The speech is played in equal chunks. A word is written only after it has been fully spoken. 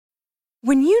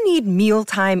When you need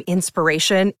mealtime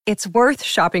inspiration, it's worth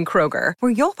shopping Kroger,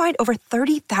 where you'll find over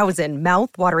 30,000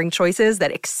 mouth-watering choices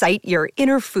that excite your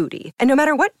inner foodie. And no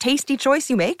matter what tasty choice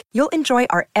you make, you'll enjoy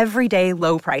our everyday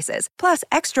low prices, plus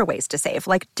extra ways to save,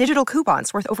 like digital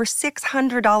coupons worth over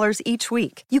 $600 each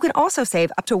week. You can also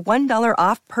save up to $1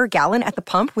 off per gallon at the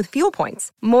pump with fuel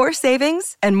points. More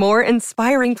savings and more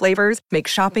inspiring flavors make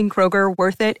shopping Kroger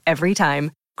worth it every time.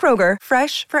 Kroger,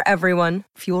 fresh for everyone.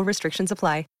 Fuel restrictions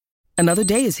apply. Another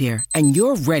day is here, and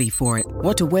you're ready for it.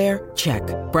 What to wear? Check.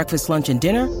 Breakfast, lunch, and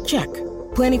dinner? Check.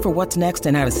 Planning for what's next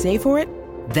and how to save for it?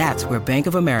 That's where Bank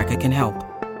of America can help.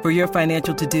 For your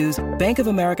financial to-dos, Bank of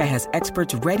America has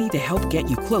experts ready to help get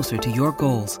you closer to your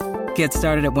goals. Get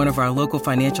started at one of our local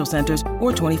financial centers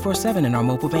or 24/7 in our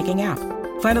mobile banking app.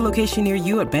 Find a location near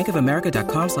you at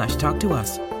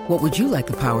bankofamerica.com/talktous. What would you like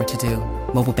the power to do?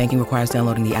 Mobile banking requires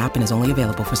downloading the app and is only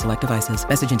available for select devices.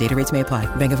 Message and data rates may apply.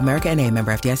 Bank of America N.A.,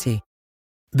 member FDIC.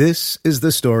 This is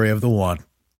the story of the one.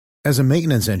 As a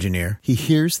maintenance engineer, he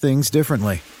hears things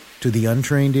differently. To the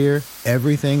untrained ear,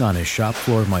 everything on his shop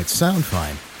floor might sound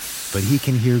fine, but he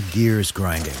can hear gears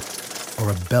grinding or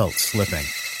a belt slipping.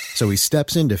 So he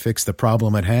steps in to fix the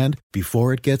problem at hand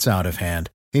before it gets out of hand.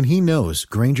 And he knows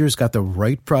Grainger's got the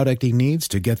right product he needs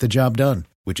to get the job done,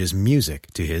 which is music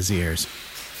to his ears.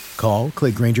 Call,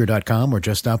 click Grainger.com, or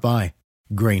just stop by.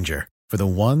 Grainger, for the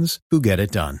ones who get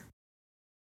it done.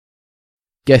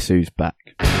 Guess who's back?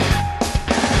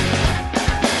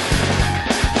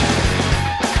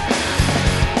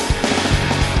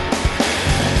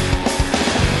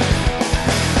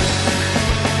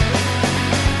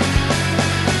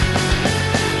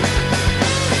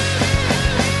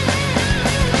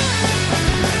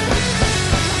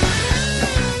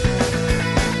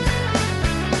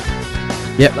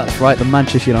 Yep, that's right. The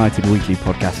Manchester United Weekly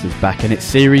Podcast is back, and it's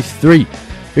Series 3.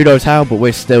 Who knows how, but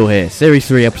we're still here. Series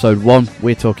 3, Episode 1.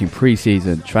 We're talking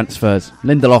pre-season transfers,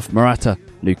 Lindelof, Morata,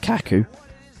 Lukaku,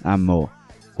 and more.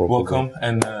 Welcome,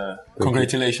 and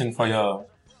congratulations for your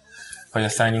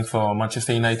signing for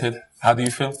Manchester United. How do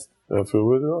you feel? I feel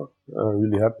really well. I'm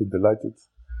really happy, delighted.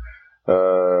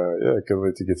 I can't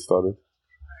wait to get started.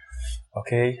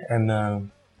 Okay, and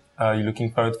are you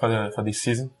looking forward for this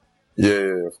season?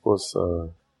 Yeah, of course.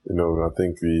 I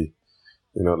think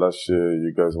last year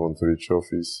you guys won 3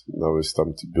 trophies. Now it's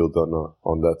time to build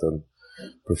on that and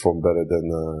perform better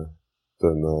than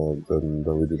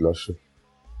we did last year.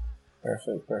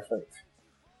 Perfect.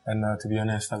 And to be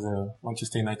honest, as a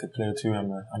Manchester United player too,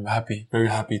 I'm happy, very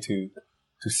happy to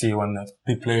see one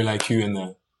big player like you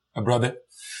and a brother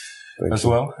as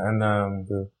well. And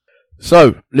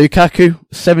So Lukaku,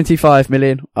 75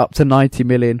 million up to 90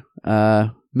 million,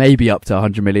 maybe up to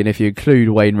 100 million if you include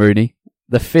Wayne Rooney.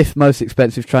 The 5th most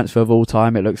expensive transfer of all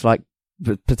time. It looks like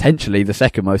potentially the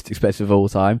 2nd most expensive of all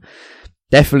time.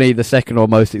 Definitely the 2nd or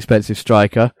most expensive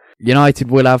striker. United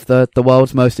will have the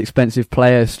world's most expensive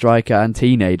player, striker and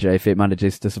teenager if it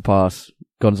manages to surpass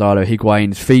Gonzalo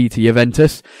Higuain's fee to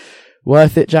Juventus.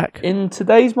 Worth it, Jack? In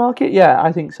today's market, yeah,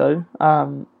 I think so.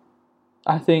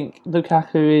 I think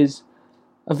Lukaku is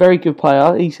a very good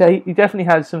player. He definitely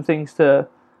has some things to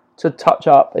touch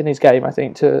up in his game, I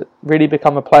think, to really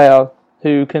become a player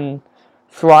who can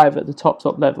thrive at the top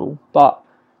level. But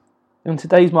in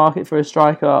today's market for a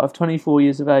striker of 24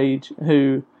 years of age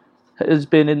who has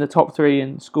been in the top 3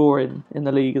 in scoring in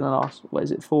the league in the last,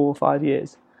 4 or 5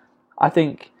 years, I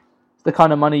think it's the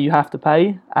kind of money you have to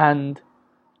pay, and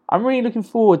I'm really looking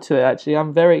forward to it, actually.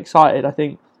 I'm very excited. I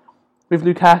think with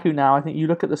Lukaku now, I think you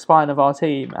look at the spine of our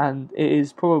team, and it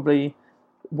is probably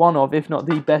one of, if not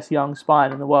the best young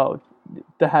spine in the world.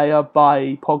 De Gea,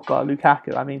 Bailly, Pogba,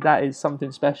 Lukaku. I mean, that is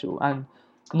something special and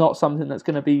not something that's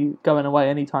going to be going away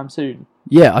anytime soon.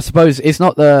 Yeah, I suppose it's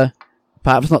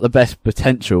perhaps not the best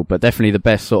potential, but definitely the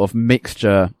best sort of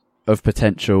mixture of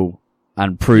potential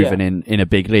and proven in a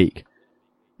big league,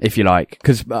 if you like.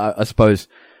 Because I suppose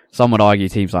some would argue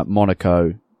teams like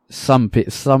Monaco, some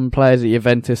players at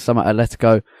Juventus, some at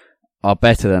Atletico are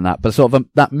better than that. But sort of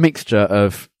that mixture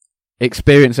of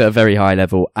experience at a very high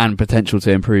level and potential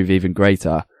to improve even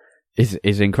greater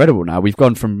is incredible now. We've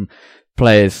gone from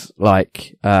players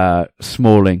like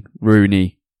Smalling,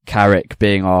 Rooney, Carrick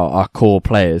being our core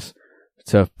players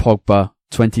to Pogba,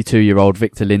 22-year-old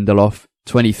Victor Lindelof,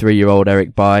 23-year-old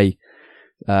Eric Bailly.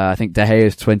 I think De Gea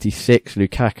is 26,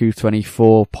 Lukaku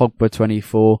 24, Pogba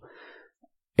 24.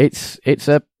 It's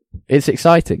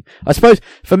exciting. I suppose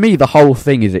for me the whole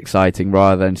thing is exciting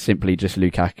rather than simply just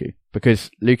Lukaku.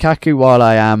 Because Lukaku, while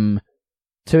I am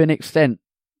to an extent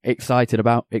excited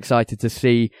to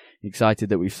see, excited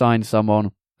that we've signed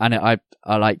someone, and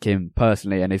I like him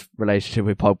personally, and his relationship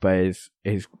with Pogba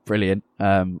is brilliant.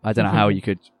 I don't know how you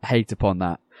could hate upon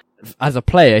that. As a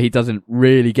player, he doesn't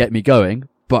really get me going,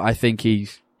 but I think he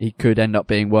could end up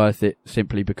being worth it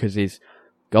simply because his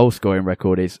goal scoring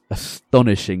record is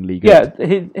astonishingly good.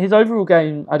 Yeah, his overall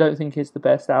game I don't think is the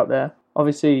best out there.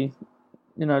 Obviously,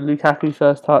 Lukaku's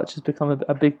first touch has become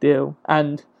a big deal,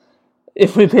 and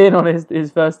if we're being honest,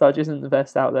 his first touch isn't the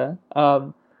best out there,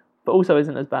 but also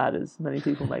isn't as bad as many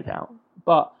people make out.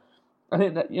 But I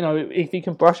think that, if he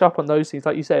can brush up on those things,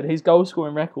 like you said, his goal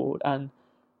scoring record, and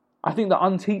I think the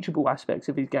unteachable aspects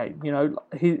of his game,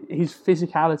 his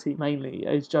physicality mainly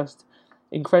is just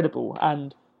incredible,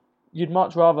 and you'd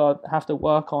much rather have to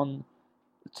work on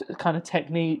kind of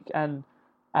technique and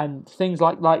things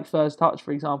like first touch,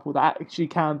 for example, that actually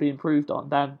can be improved on,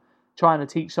 than trying to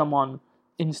teach someone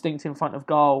instinct in front of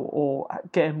goal or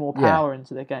getting more power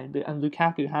into their game. And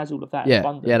Lukaku has all of that in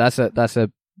abundance. Yeah,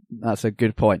 that's a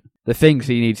good point. The things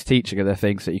he needs teaching are the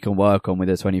things that you can work on with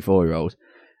a 24-year-old.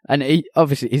 And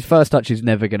obviously, his first touch is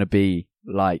never going to be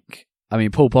like... I mean,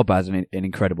 Paul Pogba has an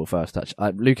incredible first touch.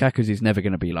 Lukaku's is never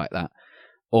going to be like that.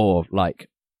 Or like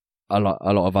a lot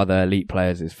of other elite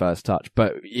players' first touch.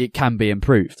 But it can be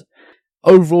improved.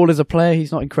 Overall, as a player,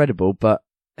 he's not incredible, but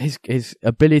his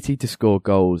ability to score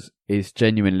goals is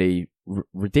genuinely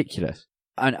ridiculous.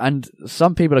 And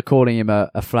some people are calling him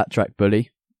a flat track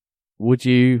bully. Would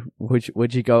you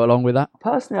go along with that?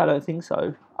 Personally, I don't think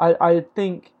so. I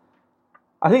think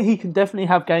he can definitely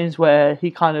have games where he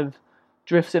kind of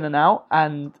drifts in and out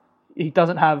and he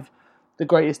doesn't have the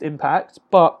greatest impact,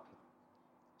 but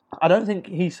I don't think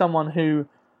he's someone who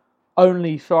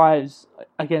only thrives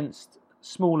against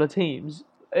smaller teams.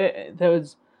 There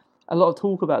was a lot of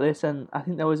talk about this, and I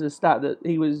think there was a stat that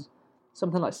he was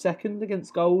something like second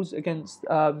against goals against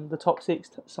the top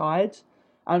six sides.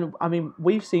 And I mean,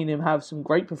 we've seen him have some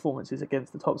great performances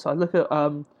against the top side. Look at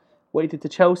what he did to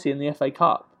Chelsea in the FA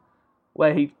Cup,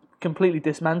 where he completely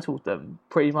dismantled them,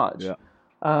 pretty much. Yeah.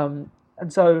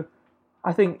 And so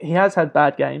I think he has had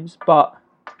bad games, but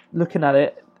looking at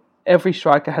it, every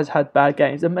striker has had bad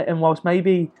games. And whilst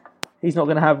maybe he's not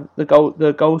going to have the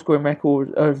goal scoring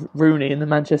record of Rooney in the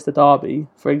Manchester derby,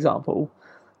 for example,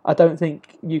 I don't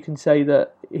think you can say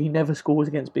that he never scores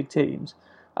against big teams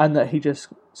and that he just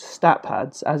stat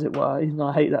pads, as it were, even though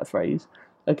I hate that phrase,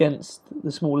 against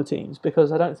the smaller teams,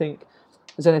 because I don't think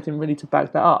there's anything really to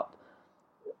back that up.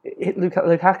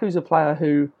 Lukaku's a player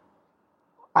who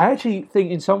I actually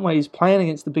think in some ways playing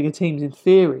against the bigger teams in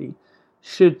theory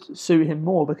should suit him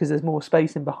more because there's more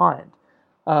space in behind.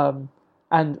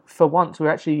 And for once we're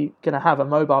actually going to have a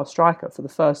mobile striker for the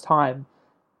first time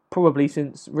probably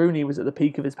since Rooney was at the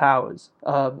peak of his powers.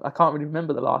 I can't really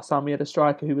remember the last time we had a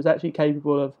striker who was actually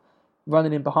capable of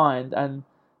running in behind and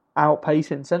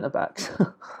outpacing centre-backs.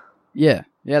 Yeah,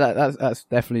 that's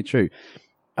definitely true.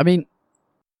 I mean,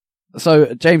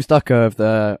 so James Ducker of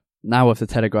the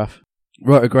Telegraph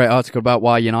wrote a great article about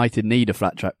why United need a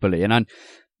flat track bully, and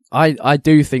I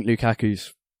do think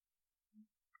Lukaku's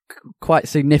quite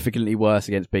significantly worse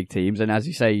against big teams, and as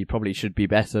you say, he probably should be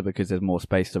better because there's more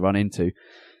space to run into,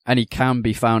 and he can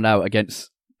be found out against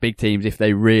big teams if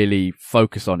they really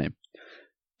focus on him.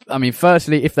 I mean,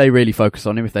 firstly, if they really focus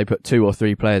on him, if they put 2 or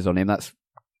 3 players on him, that's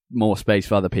more space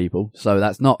for other people, so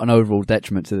that's not an overall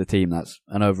detriment to the team, that's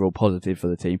an overall positive for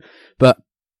the team. But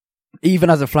even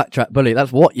as a flat track bully,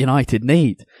 that's what United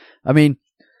need. I mean,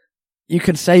 you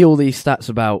can say all these stats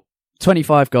about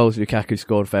 25 goals Lukaku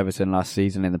scored for Everton last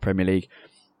season in the Premier League.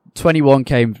 21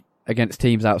 came against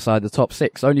teams outside the top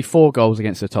 6. Only 4 goals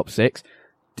against the top 6.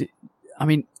 I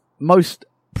mean, most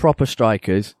proper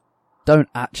strikers don't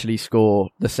actually score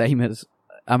the same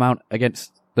amount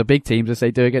against the big teams as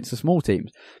they do against the small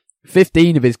teams.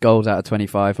 15 of his goals out of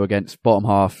 25 were against bottom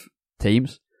half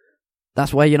teams.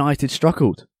 That's where United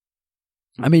struggled.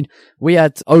 I mean, we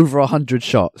had over 100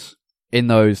 shots in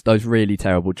those really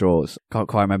terrible draws. Can't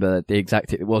quite remember the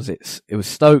exact. It was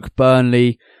Stoke,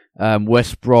 Burnley,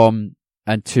 West Brom,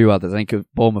 and 2 others. I think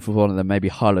Bournemouth was one of them, maybe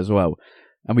Hull as well.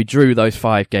 And we drew those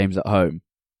 5 games at home,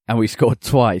 and we scored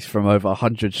twice from over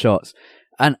 100 shots.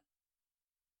 And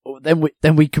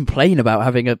then we complain about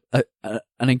having an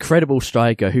incredible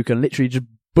striker who can literally just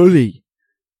bully.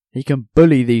 He can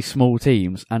bully these small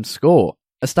teams and score.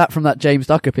 A stat from that James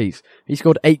Ducker piece: he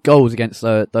scored 8 goals against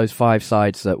those 5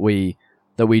 sides that we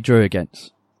drew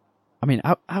against. I mean,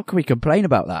 how can we complain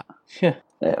about that? Yeah,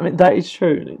 I mean that is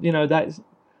true. That is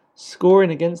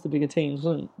scoring against the bigger teams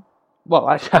wasn't. Well,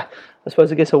 I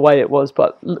suppose I guess away it was,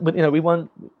 but we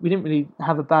didn't really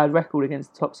have a bad record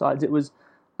against the top sides. It was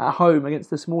at home against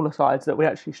the smaller sides that we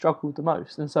actually struggled the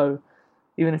most. And so,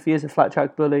 even if he is a flat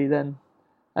track bully, then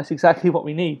That's exactly what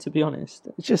we need, to be honest.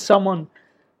 It's just someone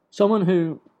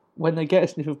who, when they get a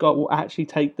sniff of goal, will actually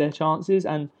take their chances.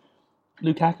 And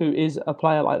Lukaku is a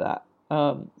player like that.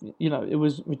 It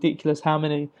was ridiculous how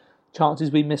many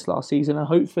chances we missed last season, and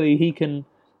hopefully he can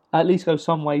at least go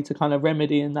some way to kind of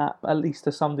remedy in that, at least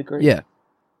to some degree.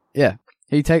 Yeah.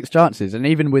 He takes chances, and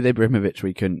even with Ibrahimovic,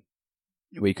 we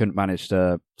couldn't manage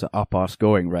to up our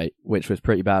scoring rate, which was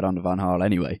pretty bad under Van Gaal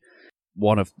anyway.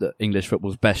 One of the English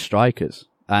football's best strikers,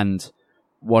 and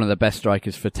one of the best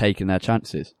strikers for taking their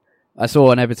chances. I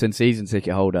saw an Everton season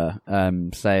ticket holder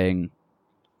saying,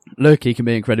 look, he can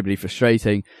be incredibly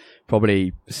frustrating.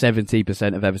 Probably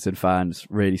 70% of Everton fans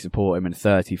really support him, and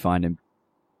 30% find him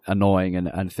annoying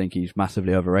and think he's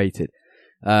massively overrated.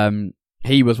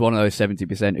 He was one of those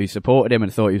 70% who supported him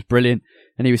and thought he was brilliant.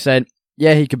 And he was saying,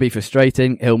 yeah, he can be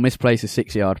frustrating. He'll misplace a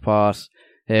 6-yard pass.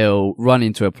 He'll run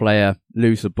into a player,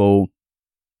 lose the ball.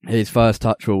 His first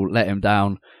touch will let him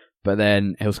down, but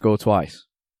then he'll score twice.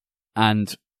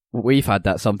 And we've had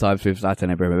that sometimes with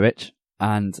Zlatan Ibrahimovic,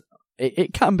 and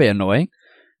it can be annoying.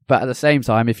 But at the same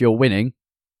time, if you're winning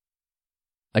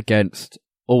against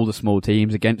all the small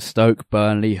teams, against Stoke,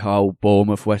 Burnley, Hull,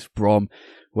 Bournemouth, West Brom,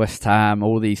 West Ham,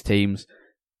 all these teams,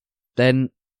 then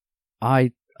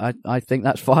I think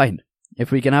that's fine. If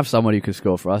we can have someone who can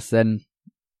score for us, then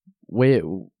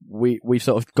we've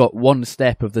sort of got one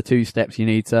step of the 2 steps you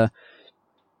need to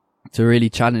really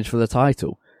challenge for the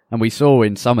title. And we saw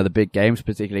in some of the big games,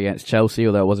 particularly against Chelsea,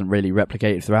 although it wasn't really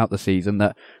replicated throughout the season,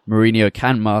 that Mourinho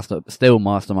can still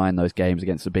mastermind those games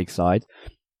against the big side.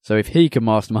 So if he can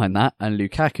mastermind that, and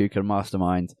Lukaku can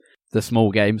mastermind the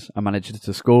small games and manage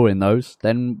to score in those,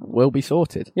 then we'll be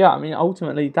sorted. Yeah, I mean,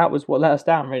 ultimately, that was what let us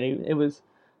down, really. It was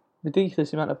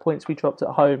ridiculous amount of points we dropped at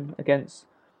home against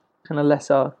kind of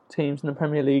lesser teams in the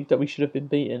Premier League that we should have been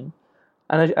beaten.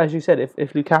 And as you said,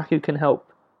 if Lukaku can help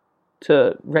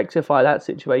to rectify that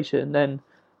situation, then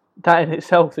that in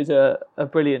itself is a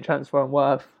brilliant transfer and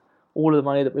worth all of the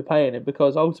money that we're paying him,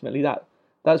 because ultimately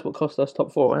that's what cost us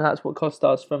top 4, and that's what cost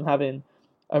us from having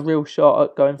a real shot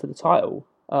at going for the title.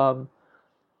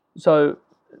 So,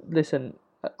 listen,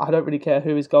 I don't really care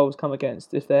who his goals come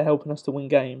against. If they're helping us to win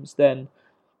games, then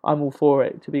I'm all for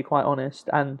it, to be quite honest.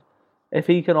 And if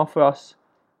he can offer us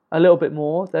a little bit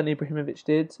more than Ibrahimovic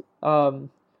did,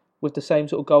 with the same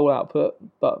sort of goal output,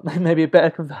 but maybe a better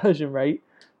conversion rate,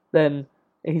 then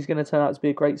he's going to turn out to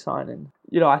be a great signing.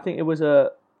 I think it was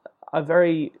a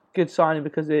very good signing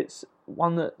because it's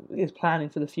one that is planning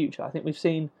for the future. I think we've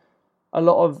seen a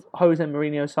lot of Jose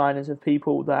Mourinho signings of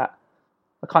people that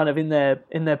are kind of in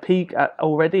their peak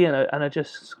already and are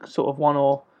just sort of 1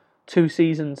 or 2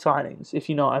 season signings, if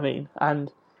you know what I mean.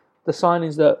 And the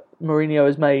signings that Mourinho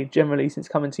has made generally since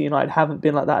coming to United haven't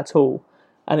been like that at all.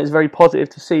 And it's very positive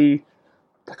to see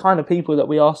the kind of people that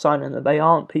we are signing, that they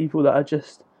aren't people that are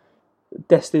just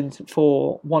destined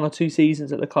for 1 or 2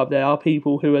 seasons at the club. They are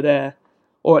people who are there,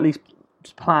 or at least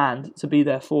planned to be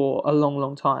there for a long,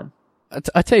 long time.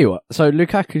 I tell you what, so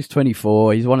Lukaku's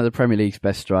 24, he's one of the Premier League's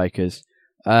best strikers.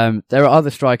 There are other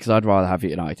strikers I'd rather have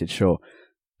at United, sure.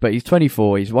 But he's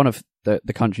 24, he's one of the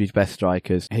country's best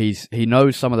strikers. He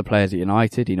knows some of the players at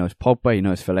United, he knows Pogba, he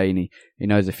knows Fellaini, he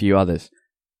knows a few others.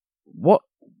 What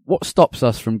stops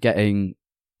us from getting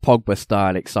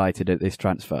Pogba-style excited at this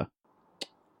transfer?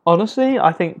 Honestly,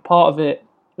 I think part of it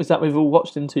is that we've all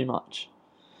watched him too much.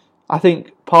 I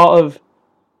think part of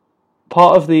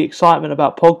the excitement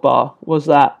about Pogba was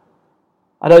that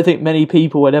I don't think many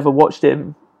people had ever watched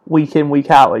him week in, week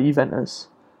out at Juventus.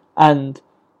 And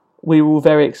we were all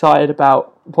very excited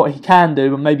about what he can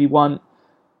do, and maybe not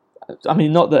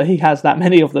that he has that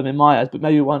many of them in my eyes, but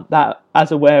maybe weren't that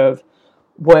as aware of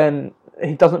when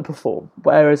he doesn't perform.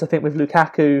 Whereas I think with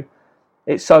Lukaku,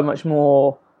 it's so much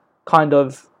more kind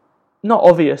of, not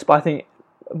obvious, but I think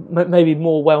maybe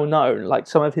more well known, like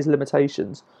some of his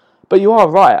limitations. But you are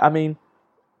right. I mean,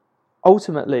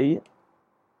 ultimately,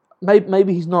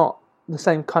 maybe he's not the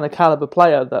same kind of caliber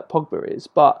player that Pogba is,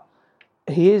 but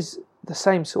he is the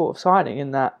same sort of signing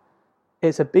in that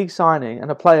it's a big signing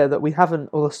and a player that we haven't,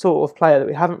 or the sort of player that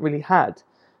we haven't really had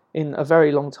in a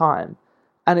very long time.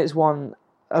 And it's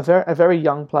a very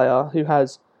young player who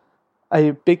has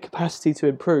a big capacity to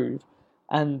improve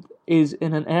and is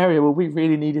in an area where we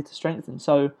really needed to strengthen.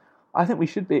 So I think we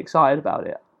should be excited about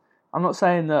it. I'm not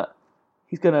saying that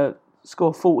he's going to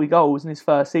score 40 goals in his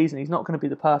first season. He's not going to be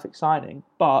the perfect signing,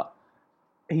 but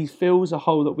he fills a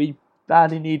hole that we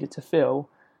badly needed to fill.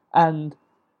 And,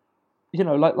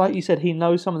 like you said, he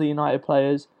knows some of the United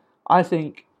players. I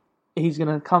think he's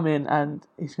going to come in and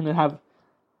he's going to have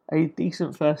a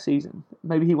decent first season.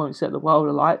 Maybe he won't set the world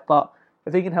alight, but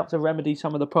if he can help to remedy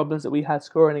some of the problems that we had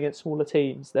scoring against smaller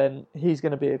teams, then he's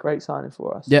going to be a great signing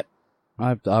for us. Yep,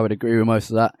 I would agree with most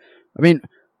of that. I mean,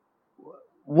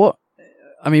 what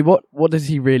does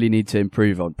he really need to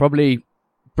improve on? Probably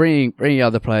bringing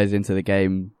other players into the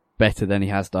game better than he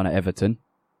has done at Everton.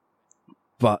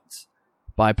 But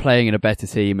by playing in a better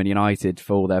team, and United,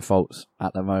 for all their faults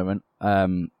at the moment,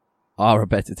 are a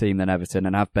better team than Everton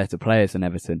and have better players than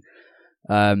Everton.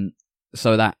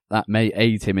 So that may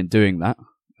aid him in doing that.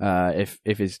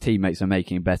 If his teammates are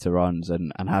making better runs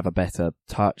and have a better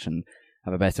touch and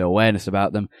have a better awareness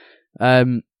about them.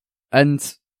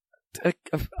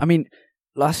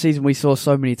 Last season we saw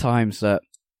so many times that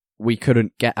we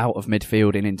couldn't get out of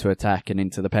midfield and into attack and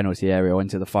into the penalty area or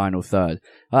into the final third.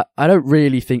 I don't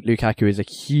really think Lukaku is a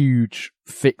huge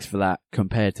fix for that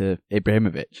compared to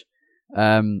Ibrahimovic.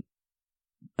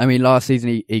 Last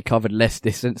season he covered less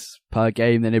distance per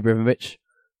game than Ibrahimovic,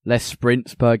 less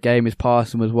sprints per game, his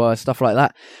passing was worse, stuff like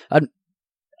that. And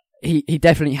he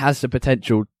definitely has the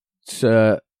potential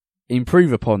to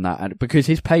improve upon that, and because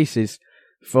his pace is,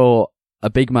 for a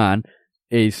big man,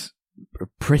 is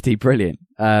pretty brilliant.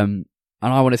 And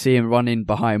I want to see him running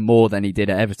behind more than he did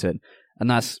at Everton. And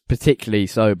that's particularly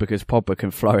so because Pogba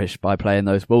can flourish by playing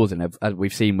those balls in, as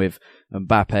we've seen with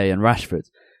Mbappe and Rashford.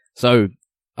 So,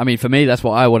 for me, that's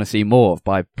what I want to see more of,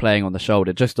 by playing on the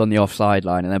shoulder, just on the offside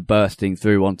line, and then bursting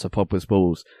through onto Pogba's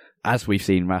balls, as we've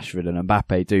seen Rashford and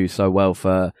Mbappe do so well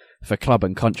for club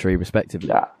and country,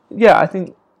 respectively. Yeah, I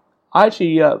think I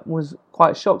actually was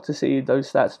quite shocked to see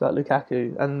those stats about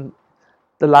Lukaku and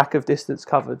the lack of distance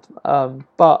covered.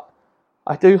 But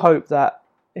I do hope that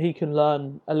he can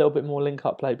learn a little bit more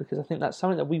link-up play, because I think that's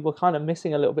something that we were kind of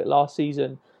missing a little bit last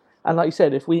season. And like you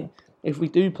said, if we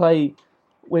do play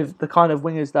with the kind of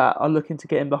wingers that are looking to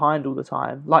get in behind all the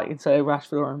time, like in, say, a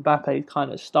Rashford or Mbappe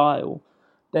kind of style,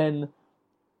 then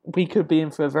we could be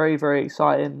in for a very, very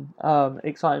exciting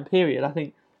period. I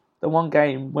think the one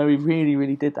game where we really,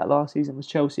 really did that last season was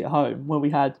Chelsea at home, where we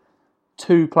had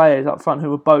two players up front who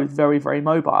were both very, very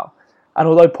mobile. And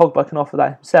although Pogba can offer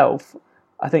that himself,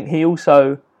 I think he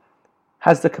also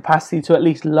has the capacity to at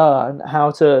least learn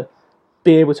how to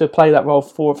be able to play that role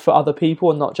for other people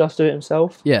and not just do it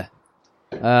himself. Yeah.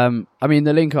 The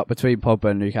link up between Pogba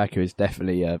and Lukaku is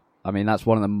definitely, that's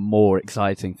one of the more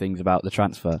exciting things about the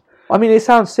transfer. It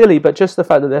sounds silly, but just the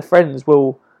fact that they're friends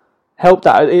will help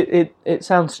that. It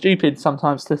sounds stupid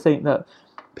sometimes to think that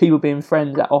people being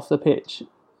friends off the pitch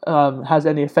has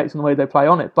any effect on the way they play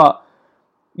on it, but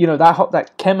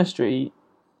that chemistry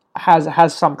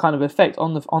has some kind of effect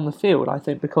on the field, I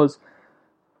think, because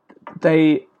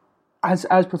they, as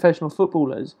professional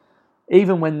footballers,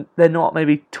 even when they're not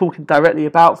maybe talking directly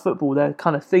about football, they're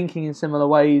kind of thinking in similar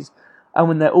ways, and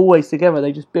when they're always together,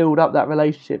 they just build up that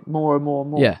relationship more and more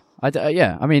and more. Yeah,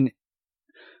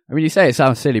 you say it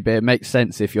sounds silly, but it makes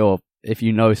sense if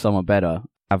you know someone better,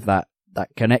 have that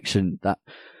connection, that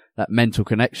mental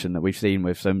connection that we've seen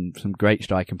with some great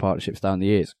striking partnerships down the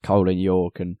years, Cole and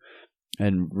York and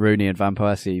Rooney and Van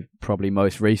Persie probably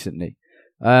most recently.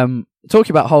 Talking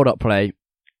about hold-up play,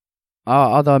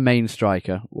 our other main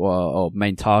striker or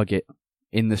main target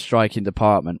in the striking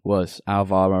department was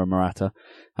Alvaro Morata.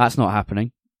 That's not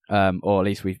happening, or at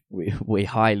least we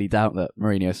highly doubt that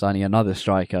Mourinho signing another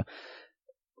striker.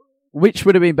 Which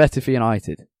would have been better for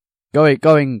United?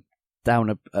 Going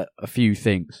down a few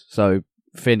things. So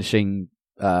finishing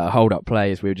hold-up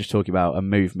play, as we were just talking about, and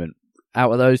movement.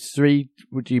 Out of those three,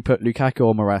 would you put Lukaku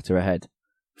or Morata ahead?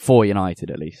 For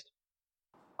United, at least.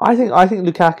 I think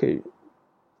Lukaku.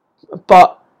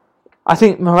 But I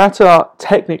think Morata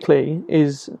technically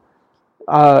is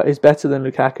better than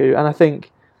Lukaku, and I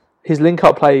think his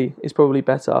link-up play is probably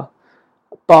better.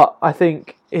 But I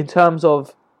think in terms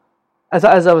of, as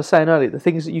I was saying earlier, the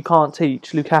things that you can't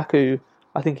teach, Lukaku,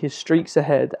 I think his streaks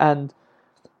ahead, and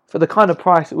for the kind of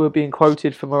price that we were being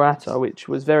quoted for Morata, which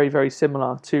was very, very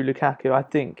similar to Lukaku, I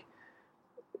think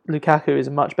Lukaku is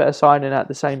a much better signing at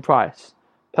the same price.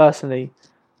 Personally,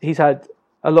 he's had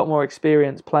a lot more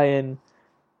experience playing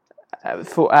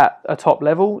at a top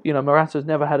level. Morata's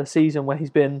never had a season where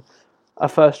he's been a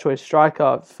first-choice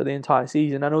striker for the entire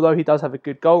season. And although he does have a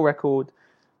good goal record,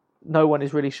 no one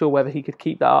is really sure whether he could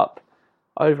keep that up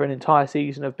over an entire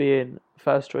season of being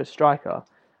first-choice striker.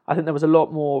 I think there was a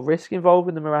lot more risk involved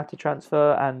in the Morata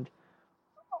transfer, and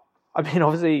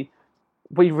obviously,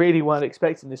 we really weren't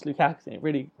expecting this Lukaku thing. It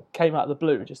really came out of the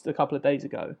blue just a couple of days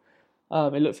ago.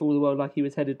 It looked for all the world like he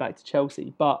was headed back to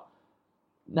Chelsea, but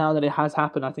now that it has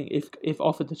happened, I think if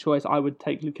offered the choice, I would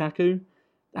take Lukaku.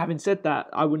 Having said that,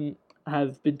 I wouldn't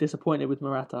have been disappointed with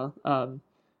Morata. Don't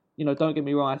get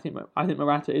me wrong. I think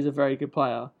Morata is a very good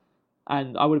player,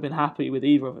 and I would have been happy with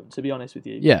either of them, to be honest with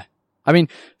you. Yeah. I mean,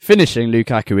 finishing,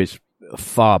 Lukaku is a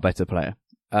far better player.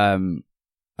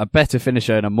 A better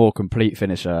finisher and a more complete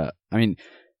finisher. I mean,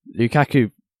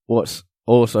 Lukaku, what's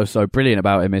also so brilliant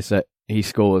about him is that he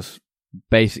scores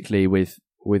basically with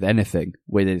anything,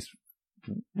 with his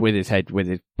head, with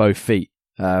his both feet.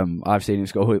 I've seen him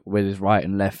score with his right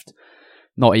and left,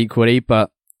 not equally,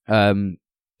 but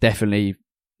definitely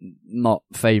not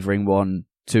favouring one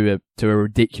to a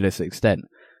ridiculous extent.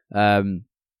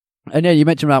 And yeah, you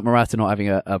mentioned about Morata not having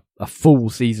a full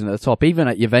season at the top, even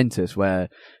at Juventus, where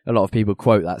a lot of people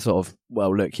quote that sort of,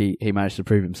 well, look, he managed to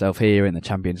prove himself here in the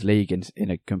Champions League and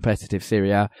in a competitive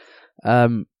Serie A.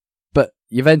 But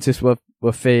Juventus were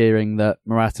fearing that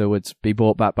Morata would be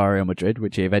bought back by Real Madrid,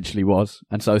 which he eventually was,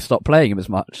 and so stopped playing him as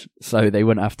much, so they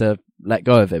wouldn't have to let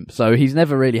go of him. So he's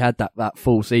never really had that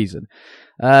full season.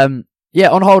 Yeah,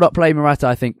 on hold-up play, Morata,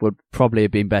 I think, would probably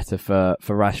have been better for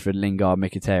Rashford, Lingard,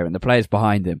 Mkhitaryan, and the players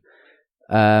behind him.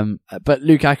 But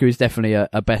Lukaku is definitely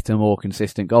a better, more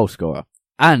consistent goal scorer.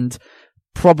 And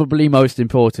probably most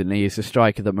importantly, is a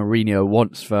striker that Mourinho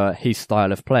wants for his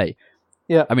style of play.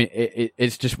 Yeah. I mean,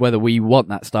 it's just whether we want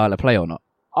that style of play or not.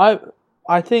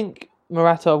 I think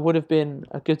Morata would have been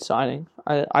a good signing.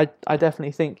 I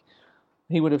definitely think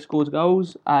he would have scored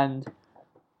goals. And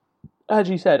as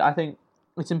you said, I think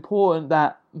it's important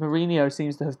that Mourinho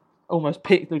seems to have almost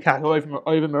picked Lukaku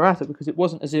over Morata, because it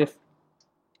wasn't as if,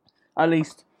 at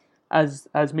least as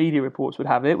media reports would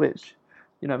have it, which,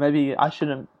 you know, maybe I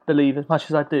shouldn't believe as much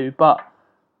as I do, but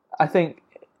I think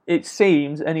it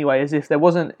seems anyway as if it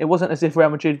wasn't as if Real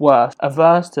Madrid were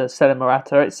averse to selling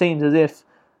Morata. It seems as if,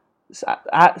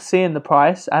 at seeing the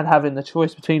price and having the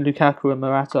choice between Lukaku and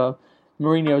Morata,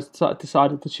 Mourinho has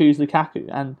decided to choose Lukaku.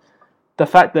 And the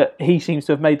fact that he seems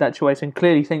to have made that choice and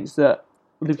clearly thinks that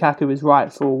Lukaku is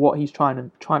right for what he's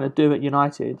trying to do at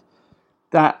United,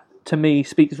 that to me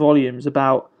speaks volumes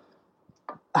about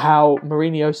how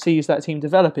Mourinho sees that team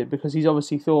developing, because he's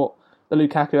obviously thought that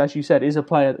Lukaku, as you said, is a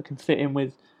player that can fit in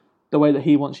with the way that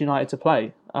he wants United to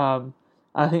play.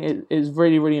 I think it is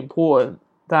really, really important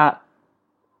that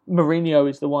Mourinho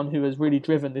is the one who has really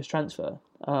driven this transfer.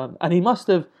 And he must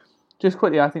have, just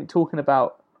quickly, I think, talking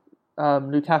about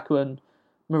Lukaku and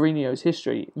Mourinho's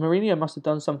history, Mourinho must have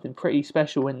done something pretty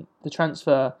special in the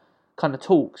transfer kind of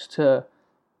talks to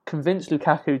convince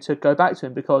Lukaku to go back to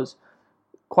him, because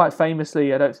quite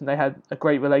famously, I don't think they had a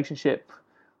great relationship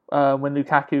when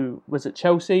Lukaku was at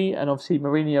Chelsea, and obviously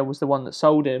Mourinho was the one that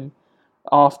sold him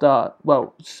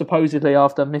supposedly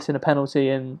after missing a penalty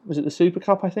in, was it the Super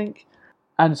Cup, I think?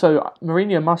 And so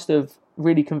Mourinho must have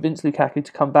really convinced Lukaku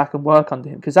to come back and work under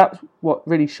him, because that's what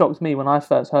really shocked me when I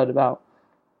first heard about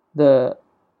the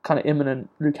kind of imminent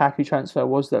Lukaku transfer,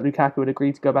 was that Lukaku had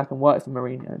agreed to go back and work for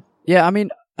Mourinho. Yeah, I mean,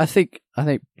 I think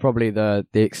probably the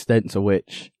extent to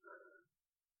which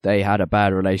they had a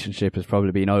bad relationship has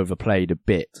probably been overplayed a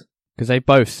bit, because they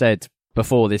both said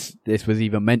before this was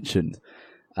even mentioned,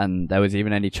 and there was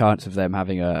even any chance of them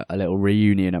having a little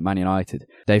reunion at Man United,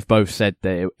 they've both said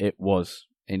that it was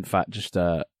in fact just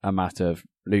a matter of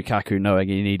Lukaku knowing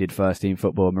he needed first team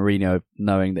football, Mourinho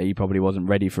knowing that he probably wasn't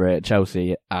ready for it at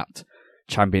Chelsea at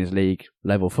Champions League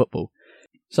level football.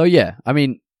 So yeah, I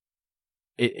mean,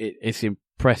 it's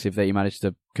impressive that he managed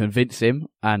to convince him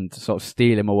and sort of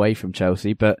steal him away from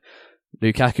Chelsea, but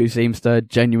Lukaku seems to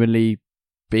genuinely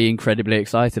be incredibly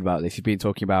excited about this. He's been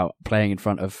talking about playing in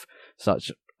front of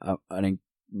such a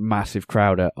massive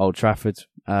crowd at Old Trafford,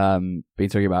 been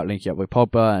talking about linking up with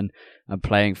Pogba and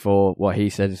playing for what he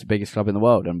says is the biggest club in the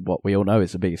world, and what we all know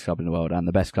is the biggest club in the world and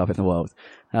the best club in the world.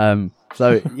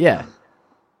 So yeah,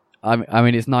 I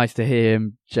mean, it's nice to hear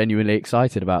him genuinely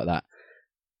excited about that.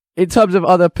 In terms of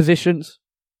other positions,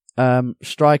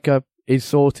 striker is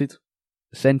sorted.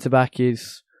 Centre-back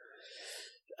is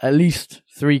at least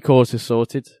 3/4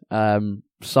 sorted.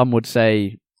 Some would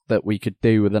say that we could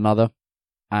do with another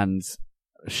and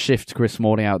shift Chris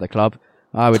Smalling out of the club.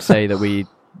 I would say that we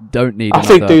don't need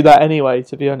another. I think do that anyway,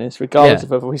 to be honest, regardless of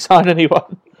whether we sign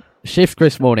anyone. Shift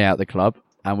Chris Smalling out of the club,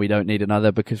 and we don't need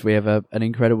another, because we have an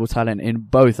incredible talent in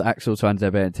both Axel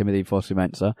Tuanzebe and Timothy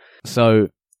Fosu-Mensah. So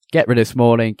get rid of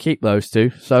Smalling, keep those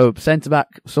two. So centre-back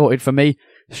sorted for me,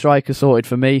 striker sorted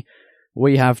for me.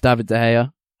 We have David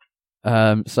De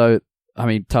Gea. So, I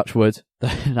mean, touch wood,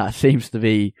 that seems to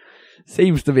be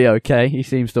okay. He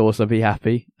seems to also be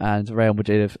happy, and Real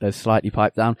Madrid have slightly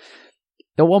piped down.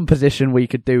 The one position we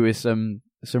could do is some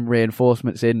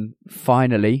reinforcements in,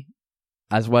 finally,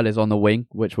 as well as on the wing,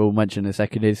 which we'll mention in a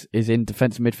second, is in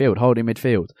defensive midfield, holding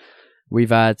midfield. We've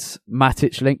had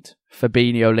Matic linked,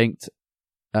 Fabinho linked,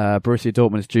 Borussia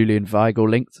Dortmund's Julian Weigl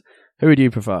linked, Who would you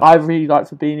prefer? I really like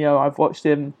Fabinho. I've watched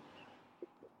him,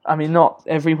 I mean, not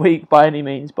every week by any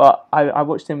means, but I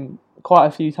watched him quite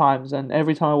a few times, and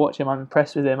every time I watch him, I'm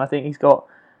impressed with him. I think he's got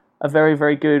a very,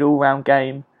 very good all-round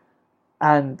game,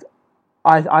 and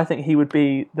I think he would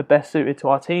be the best suited to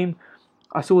our team.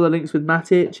 I saw the links with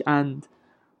Matic, and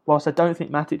whilst I don't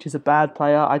think Matic is a bad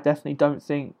player, I definitely don't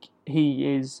think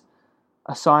he is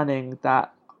a signing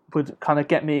that would kind of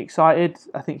get me excited.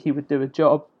 I think he would do a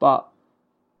job, but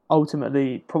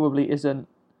ultimately probably isn't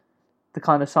the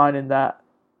kind of signing that,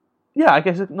 I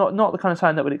guess not the kind of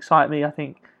signing that would excite me. I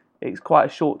think it's quite a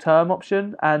short-term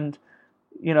option, and,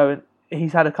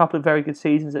 he's had a couple of very good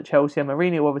seasons at Chelsea, and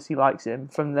Mourinho obviously likes him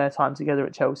from their time together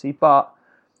at Chelsea, but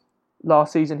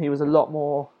last season he was a lot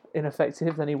more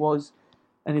ineffective than he was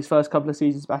in his first couple of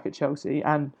seasons back at Chelsea.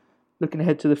 And looking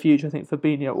ahead to the future, I think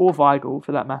Fabinho, or Weigl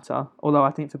for that matter, although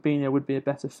I think Fabinho would be a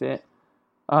better fit,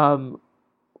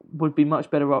 would be much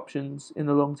better options in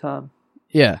the long term.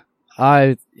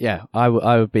 I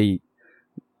would be.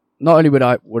 Not only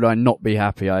would I not be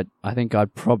happy, I think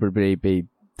I'd probably be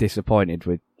disappointed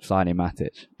with signing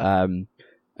Matic,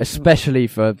 especially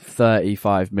for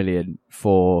 35 million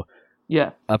for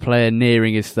a player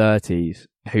nearing his 30s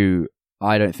who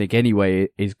I don't think anyway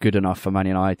is good enough for Man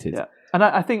United. Yeah, and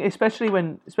I think especially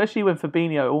when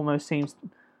Fabinho almost seems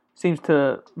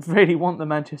to really want the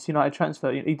Manchester United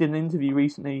transfer. He did an interview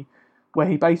recently where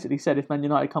he basically said if Man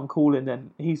United come calling,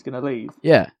 then he's going to leave.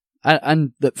 Yeah,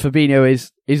 and that Fabinho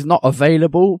is not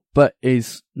available, but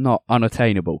is not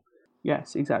unattainable.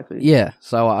 Yes, exactly. Yeah,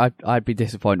 so I'd be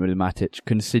disappointed with Matic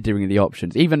considering the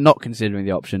options. Even not considering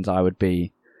the options, I would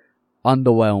be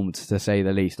underwhelmed to say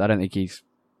the least. I don't think he's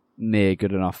near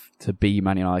good enough to be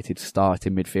Man United's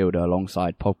starting midfielder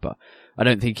alongside Pogba. I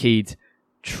don't think he'd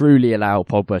truly allow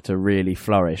Pogba to really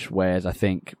flourish, whereas I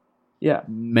think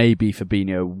maybe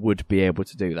Fabinho would be able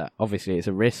to do that. Obviously, it's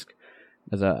a risk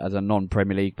as a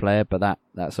non-Premier League player, but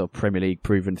that sort of Premier League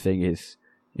proven thing is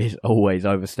always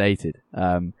overstated.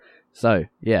 So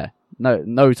yeah, no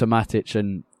to Matic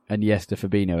and yes to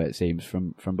Fabinho, it seems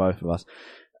from both of us.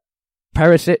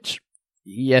 Perisic,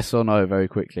 yes or no, very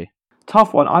quickly.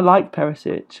 Tough one. I like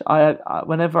Perisic. I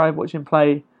whenever I watch him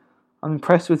play, I'm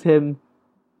impressed with him.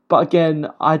 But again,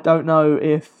 I don't know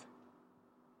if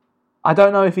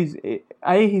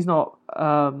he's not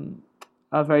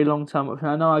a very long-term option.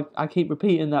 I know I keep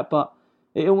repeating that, but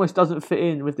it almost doesn't fit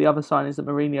in with the other signings that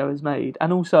Mourinho has made.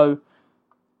 And also,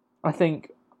 I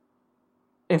think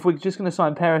if we're just going to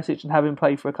sign Perisic and have him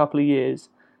play for a couple of years,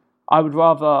 I would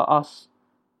rather us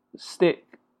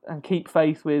stick and keep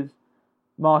faith with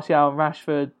Martial and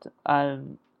Rashford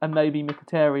and maybe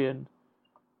Mkhitaryan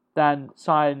than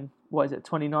sign,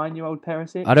 29-year-old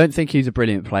Perisic? I don't think he's a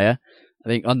brilliant player. I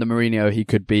think under Mourinho he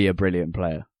could be a brilliant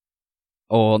player.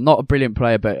 Or not a brilliant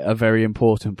player, but a very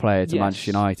important player to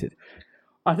Manchester United.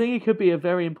 I think he could be a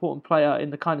very important player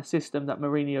in the kind of system that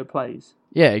Mourinho plays.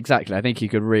 Yeah, exactly. I think he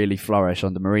could really flourish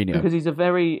under Mourinho. Because he's a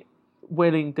very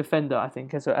willing defender, I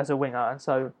think, as a winger. And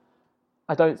so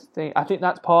I think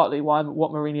that's partly what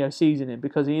Mourinho sees in him,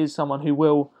 because he is someone who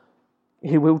will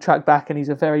track back, and he's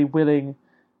a very willing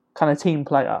kind of team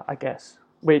player, I guess,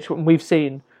 which we've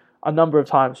seen a number of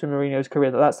times from Mourinho's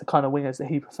career that's the kind of wingers that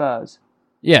he prefers.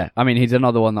 Yeah, I mean, he's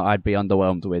another one that I'd be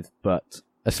underwhelmed with, but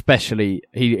especially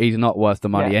he's not worth the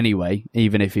money anyway,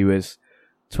 even if he was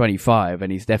 25,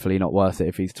 and he's definitely not worth it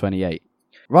if he's 28.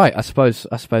 Right, I suppose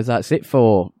that's it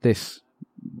for this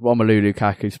Romelu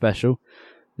Lukaku special.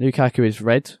 Lukaku is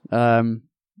red.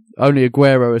 Only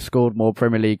Aguero has scored more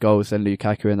Premier League goals than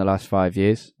Lukaku in the last 5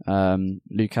 years.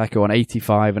 Lukaku on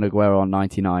 85 and Aguero on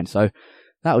 99. So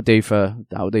that'll do for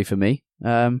me.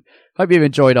 Hope you've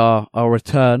enjoyed our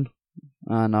return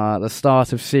and the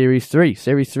start of Series 3.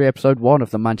 Series 3, Episode 1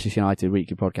 of the Manchester United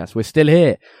Weekly Podcast. We're still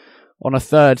here on a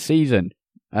third season,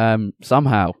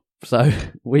 somehow. So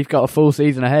we've got a full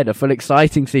season ahead, a full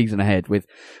exciting season ahead with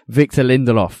Victor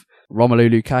Lindelof, Romelu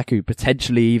Lukaku,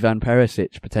 potentially Ivan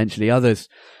Perisic, potentially others.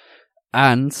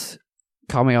 And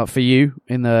coming up for you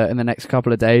in the next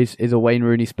couple of days is a Wayne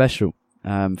Rooney special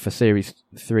for Series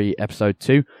 3, Episode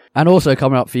 2. And also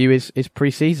coming up for you is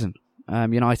pre-season.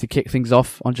 United kick things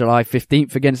off on July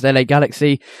 15th against LA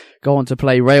Galaxy. Go on to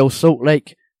play Real Salt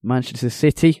Lake, Manchester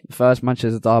City, the first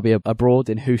Manchester derby abroad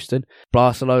in Houston,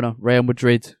 Barcelona, Real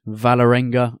Madrid,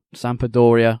 Valerenga,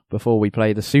 Sampdoria, before we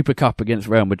play the Super Cup against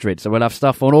Real Madrid. So we'll have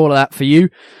stuff on all of that for you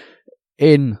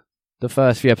in the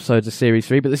first few episodes of Series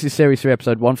 3, but this is Series 3,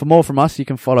 Episode 1. For more from us, you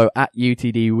can follow at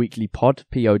UTD Weekly Pod,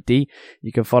 Pod.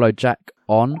 You can follow Jack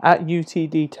on at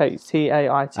UTD Tait,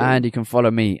 TAIT. And you can follow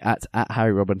me at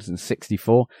Harry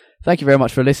Robinson64. Thank you very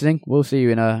much for listening. We'll see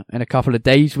you in a couple of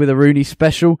days with a Rooney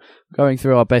special, going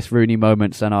through our best Rooney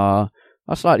moments and our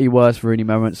slightly worse Rooney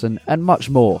moments and much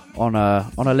more on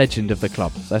a legend of the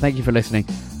club. So thank you for listening.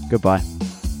 Goodbye.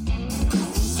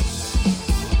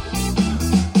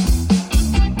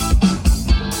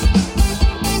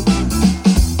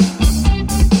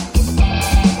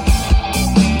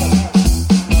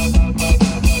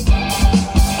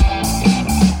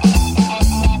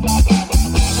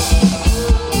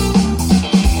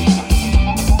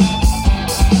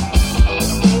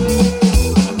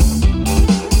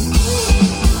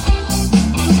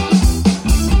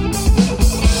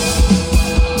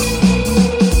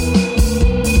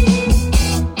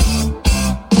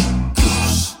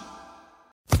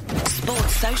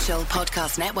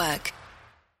 Podcast Network.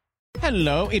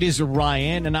 Hello, it is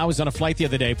Ryan, and I was on a flight the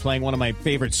other day playing one of my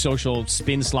favorite social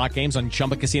spin slot games on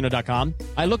ChumbaCasino.com.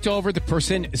 I looked over the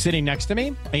person sitting next to me,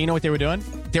 and you know what they were doing?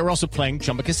 They were also playing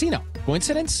Chumba Casino.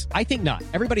 Coincidence? I think not.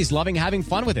 Everybody's loving having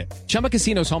fun with it. Chumba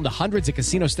Casino is home to hundreds of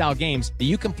casino-style games that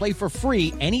you can play for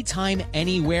free anytime,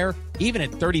 anywhere, even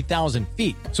at 30,000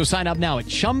 feet. So sign up now at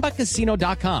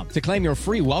ChumbaCasino.com to claim your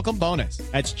free welcome bonus.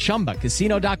 That's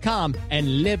ChumbaCasino.com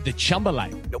and live the Chumba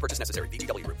life. No purchase necessary.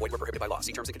 VGW. Void where prohibited by law.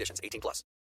 See terms and conditions. 18+.